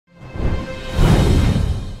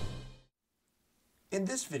In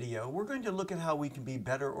this video, we're going to look at how we can be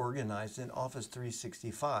better organized in Office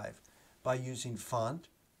 365 by using font,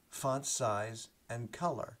 font size, and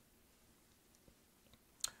color.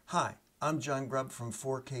 Hi, I'm John Grubb from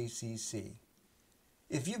 4KCC.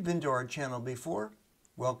 If you've been to our channel before,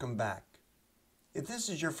 welcome back. If this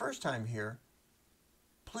is your first time here,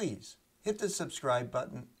 please hit the subscribe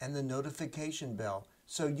button and the notification bell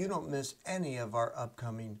so you don't miss any of our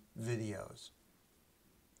upcoming videos.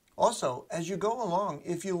 Also, as you go along,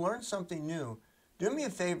 if you learn something new, do me a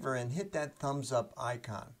favor and hit that thumbs up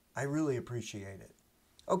icon. I really appreciate it.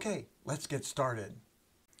 Okay, let's get started.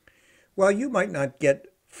 While you might not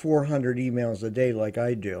get 400 emails a day like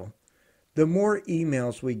I do, the more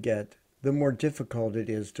emails we get, the more difficult it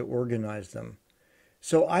is to organize them.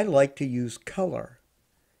 So I like to use color.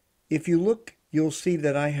 If you look, you'll see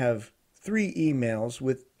that I have 3 emails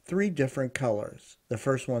with 3 different colors. The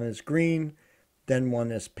first one is green, then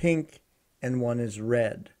one is pink, and one is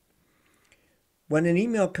red. When an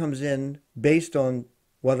email comes in based on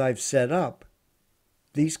what I've set up,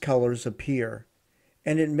 these colors appear,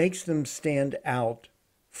 and it makes them stand out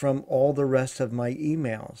from all the rest of my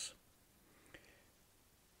emails.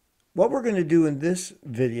 What we're going to do in this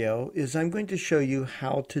video is I'm going to show you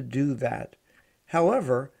how to do that.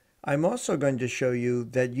 However, I'm also going to show you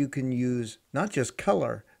that you can use not just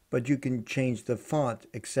color, but you can change the font,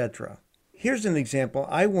 etc. Here's an example.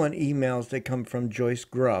 I want emails that come from Joyce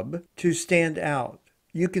Grubb to stand out.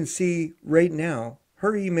 You can see right now,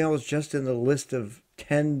 her email is just in the list of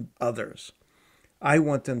 10 others. I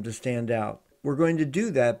want them to stand out. We're going to do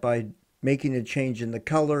that by making a change in the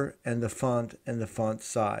color and the font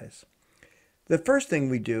size. The first thing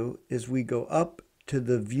we do is we go up to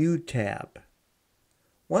the View tab.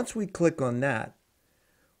 Once we click on that,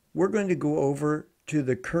 we're going to go over to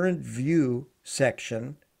the Current View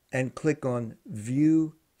section and click on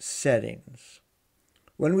View Settings.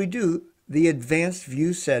 When we do, the Advanced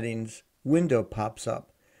View Settings window pops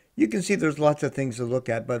up. You can see there's lots of things to look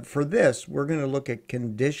at, but for this, we're going to look at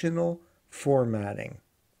Conditional Formatting.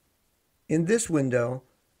 In this window,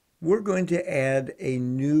 we're going to add a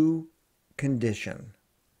new condition.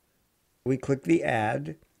 We click the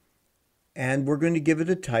Add, and we're going to give it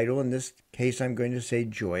a title. In this case, I'm going to say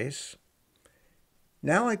Joyce.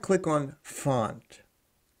 Now I click on Font.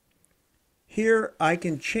 Here I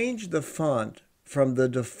can change the font from the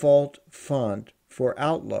default font for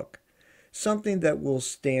Outlook, something that will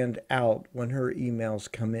stand out when her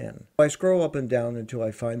emails come in. I scroll up and down until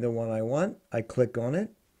I find the one I want. I click on it.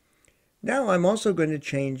 Now I'm also going to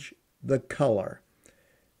change the color.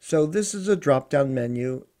 So this is a drop-down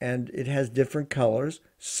menu and it has different colors.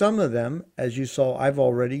 Some of them, as you saw, I've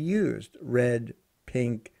already used: red,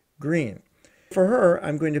 pink, green. For her,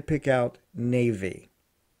 I'm going to pick out navy.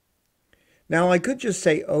 Now I could just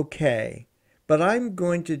say OK, but I'm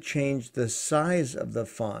going to change the size of the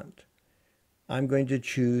font. I'm going to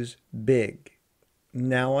choose big.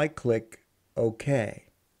 Now I click OK.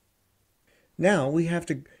 Now we have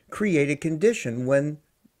to create a condition when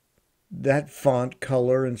that font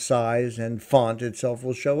color and size and font itself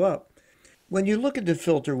will show up. When you look at the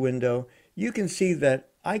filter window, you can see that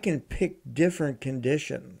I can pick different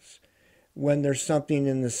conditions. When there's something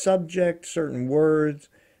in the subject, certain words,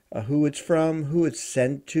 who it's from, who it's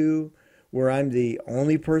sent to, where I'm the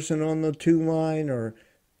only person on the to line, or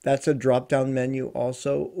that's a drop-down menu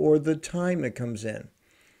also, or the time it comes in.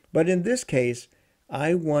 But in this case,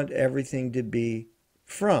 I want everything to be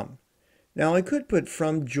from. Now I could put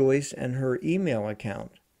from Joyce and her email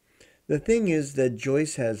account. The thing is that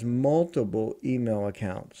Joyce has multiple email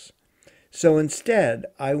accounts. So instead,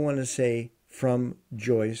 I want to say from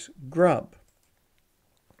Joyce Grubb.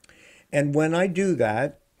 And when I do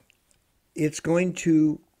that, it's going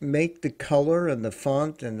to make the color and the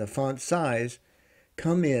font size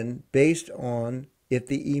come in based on if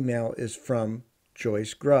the email is from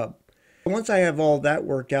Joyce Grubb. Once I have all that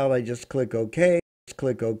worked out, I just click OK,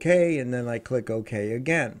 and then I click OK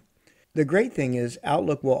again. The great thing is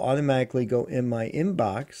Outlook will automatically go in my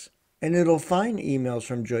inbox and it'll find emails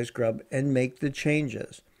from Joyce Grubb and make the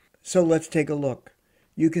changes. So let's take a look.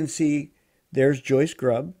 You can see there's Joyce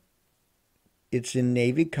Grubb. It's in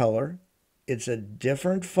navy color. It's a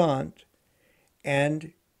different font,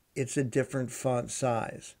 and it's a different font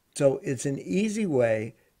size. So it's an easy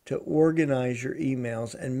way to organize your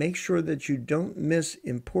emails and make sure that you don't miss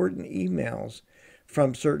important emails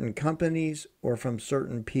from certain companies or from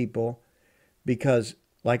certain people, because,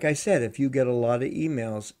 like I said, if you get a lot of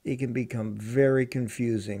emails, it can become very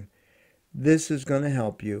confusing. This is going to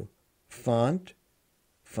help you. Font,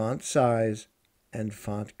 font size, and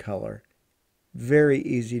font color. Very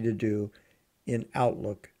easy to do in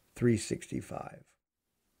Outlook 365.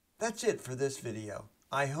 That's it for this video.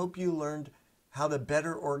 I hope you learned how to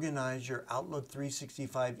better organize your Outlook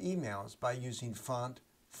 365 emails by using font,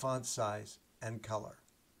 font size, and color.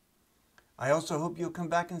 I also hope you'll come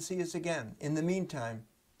back and see us again. In the meantime,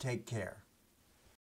 take care.